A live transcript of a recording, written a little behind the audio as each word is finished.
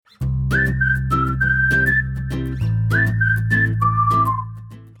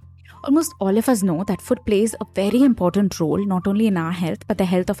Almost all of us know that food plays a very important role not only in our health but the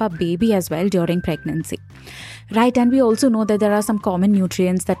health of our baby as well during pregnancy. Right, and we also know that there are some common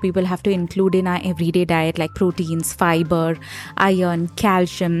nutrients that we will have to include in our everyday diet like proteins, fiber, iron,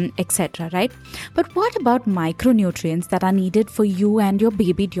 calcium, etc. Right? But what about micronutrients that are needed for you and your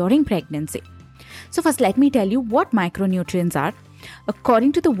baby during pregnancy? So first, let me tell you what micronutrients are.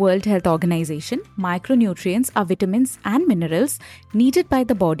 According to the World Health Organization, micronutrients are vitamins and minerals needed by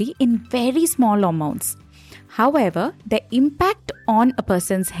the body in very small amounts. However, their impact on a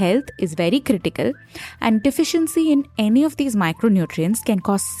person's health is very critical, and deficiency in any of these micronutrients can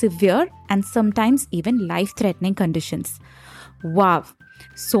cause severe and sometimes even life-threatening conditions. Wow!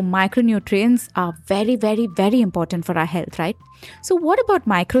 So micronutrients are very, very, very important for our health, right? So what about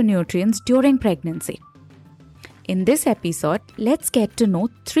micronutrients during pregnancy? In this episode, let's get to know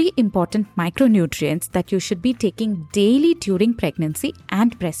 3 important micronutrients that you should be taking daily during pregnancy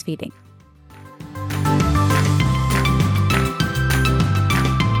and breastfeeding.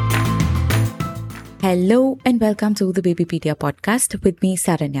 Hello and welcome to the Babypedia podcast with me,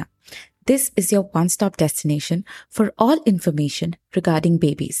 Saranya. This is your one-stop destination for all information regarding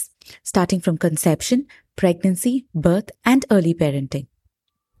babies, starting from conception, pregnancy, birth, and early parenting.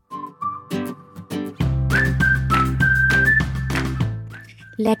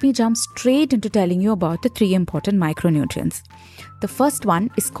 Let me jump straight into telling you about the 3 important micronutrients. The first one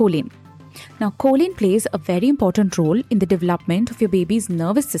is choline. Now, choline plays a very important role in the development of your baby's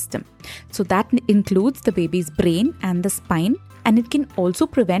nervous system. So that includes the baby's brain and the spine, and it can also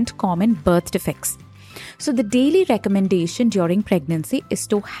prevent common birth defects. So the daily recommendation during pregnancy is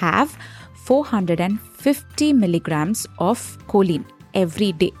to have 450 milligrams of choline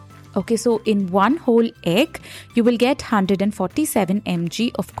every day. Okay, so in one whole egg, you will get 147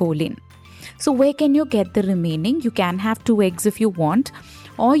 mg of choline. So where can you get the remaining? You can have 2 eggs if you want,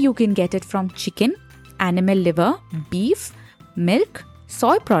 or you can get it from chicken, animal liver, beef, milk,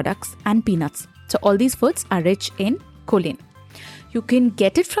 soy products, and peanuts. So all these foods are rich in choline. You can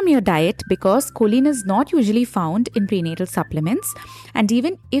get it from your diet because choline is not usually found in prenatal supplements, and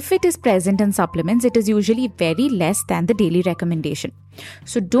even if it is present in supplements, it is usually very less than the daily recommendation.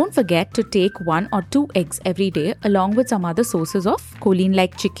 So don't forget to take 1 or 2 eggs every day along with some other sources of choline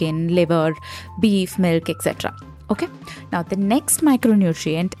like chicken, liver, beef, milk, etc. Okay. Now the next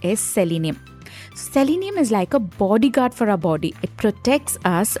micronutrient is selenium. Selenium is like a bodyguard for our body. It protects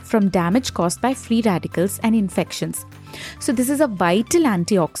us from damage caused by free radicals and infections. So this is a vital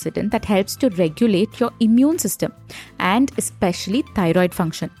antioxidant that helps to regulate your immune system and especially thyroid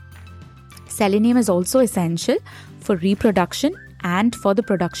function. Selenium is also essential for reproduction and for the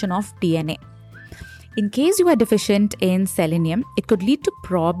production of DNA. In case you are deficient in selenium, it could lead to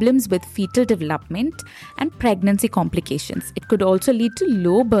problems with fetal development and pregnancy complications. It could also lead to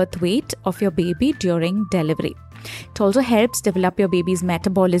low birth weight of your baby during delivery. It also helps develop your baby's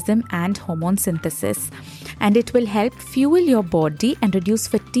metabolism and hormone synthesis, and it will help fuel your body and reduce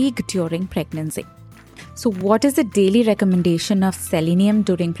fatigue during pregnancy. So what is the daily recommendation of selenium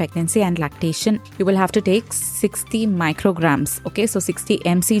during pregnancy and lactation? You will have to take 60 micrograms, okay? So 60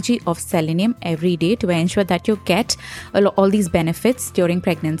 mcg of selenium every day to ensure that you get all these benefits during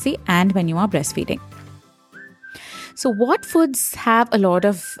pregnancy and when you are breastfeeding. So what foods have a lot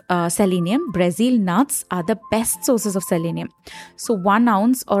of selenium? Brazil nuts are the best sources of selenium. So 1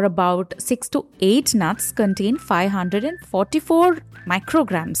 ounce or about 6 to 8 nuts contain 544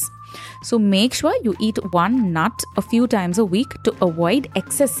 micrograms. So make sure you eat 1 nut a few times a week to avoid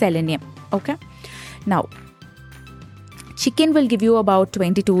excess selenium. Okay. Now, chicken will give you about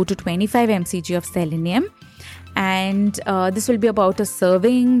 22 to 25 mcg of selenium, and this will be about a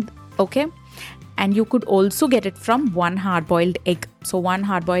serving. Okay. And you could also get it from 1 hard-boiled egg. So 1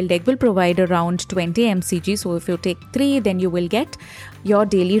 hard-boiled egg will provide around 20 mcg. So if you take 3, then you will get your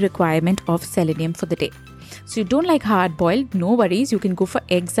daily requirement of selenium for the day. So you don't like hard-boiled, no worries. You can go for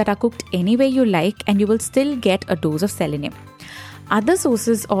eggs that are cooked any way you like and you will still get a dose of selenium. Other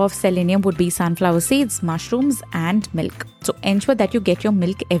sources of selenium would be sunflower seeds, mushrooms, and milk. So ensure that you get your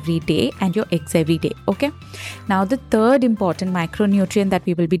milk every day and your eggs every day. Okay. Now the third important micronutrient that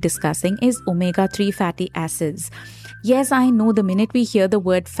we will be discussing is omega-3 fatty acids. Yes, I know the minute we hear the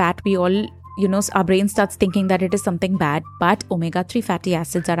word fat, we all, our brain starts thinking that it is something bad, but omega-3 fatty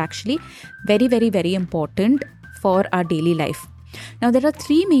acids are actually very, very, very important for our daily life. Now, there are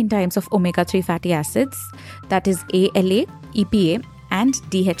 3 main types of omega-3 fatty acids, that is ALA, EPA, and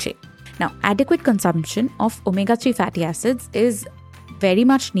DHA. Now, adequate consumption of omega-3 fatty acids is very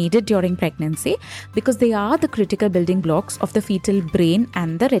much needed during pregnancy because they are the critical building blocks of the fetal brain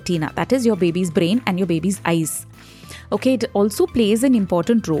and the retina, that is your baby's brain and your baby's eyes. Okay, it also plays an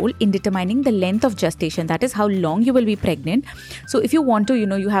important role in determining the length of gestation, that is how long you will be pregnant. So if you want to,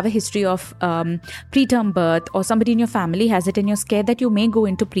 you have a history of preterm birth, or somebody in your family has it and you're scared that you may go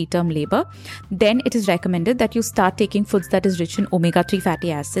into preterm labor, then it is recommended that you start taking foods that is rich in omega-3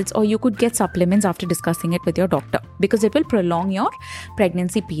 fatty acids, or you could get supplements after discussing it with your doctor, because it will prolong your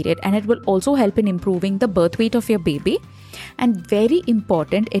pregnancy period, and it will also help in improving the birth weight of your baby. And very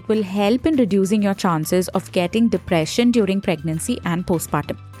important, it will help in reducing your chances of getting depression during pregnancy and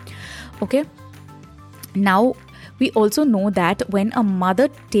postpartum. Okay. Now, we also know that when a mother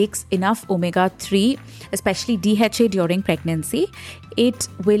takes enough omega-3, especially DHA during pregnancy, it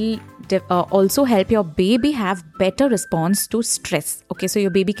will also help your baby have better response to stress. Okay, so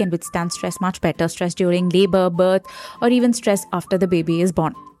your baby can withstand stress much better, stress during labor, birth, or even stress after the baby is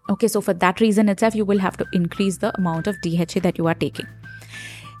born. Okay, so for that reason itself, you will have to increase the amount of DHA that you are taking.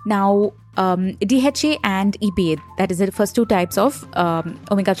 Now, DHA and EPA, that is the first two types of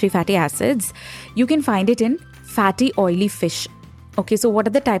omega-3 fatty acids, you can find it in fatty, oily fish. Okay, so what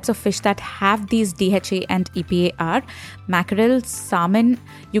are the types of fish that have these DHA and EPA are mackerel, salmon.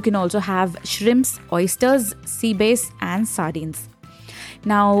 You can also have shrimps, oysters, sea bass, and sardines.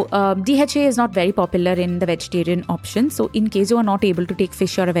 Now, DHA is not very popular in the vegetarian option. So in case you are not able to take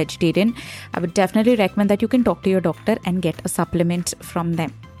fish or a vegetarian, I would definitely recommend that you can talk to your doctor and get a supplement from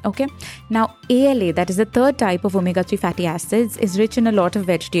them. Okay. Now, ALA, that is the third type of omega-3 fatty acids, is rich in a lot of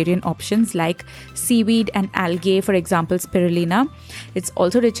vegetarian options like seaweed and algae, for example, spirulina. It's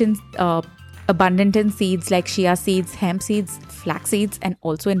also rich in abundant in seeds like chia seeds, hemp seeds, flax seeds, and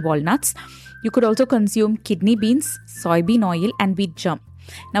also in walnuts. You could also consume kidney beans, soybean oil, and wheat germ.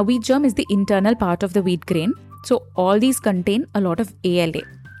 Now, wheat germ is the internal part of the wheat grain. So all these contain a lot of ALA.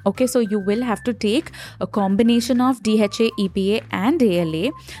 Okay, so you will have to take a combination of DHA, EPA, and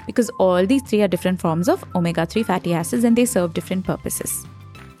ALA, because all these three are different forms of omega-3 fatty acids and they serve different purposes.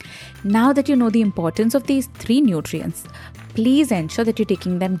 Now that you know the importance of these three nutrients, please ensure that you're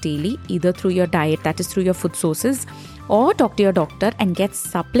taking them daily, either through your diet, that is through your food sources, or talk to your doctor and get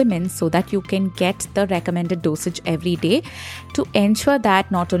supplements so that you can get the recommended dosage every day to ensure that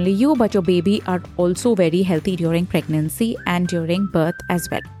not only you but your baby are also very healthy during pregnancy and during birth as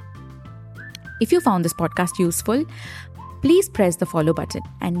well. If you found this podcast useful, please press the follow button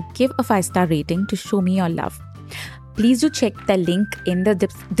and give a 5-star rating to show me your love. Please do check the link in the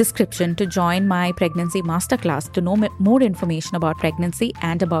description to join my pregnancy masterclass to know more information about pregnancy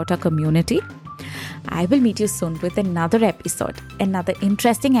and about our community. I will meet you soon with another episode, another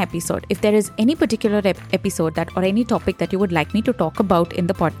interesting episode. If there is any particular episode that or any topic that you would like me to talk about in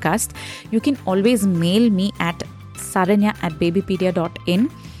the podcast, you can always mail me at saranya@babypedia.in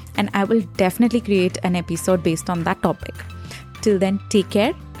and I will definitely create an episode based on that topic. Till then, take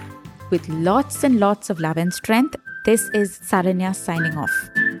care. With lots and lots of love and strength, this is Saranya signing off.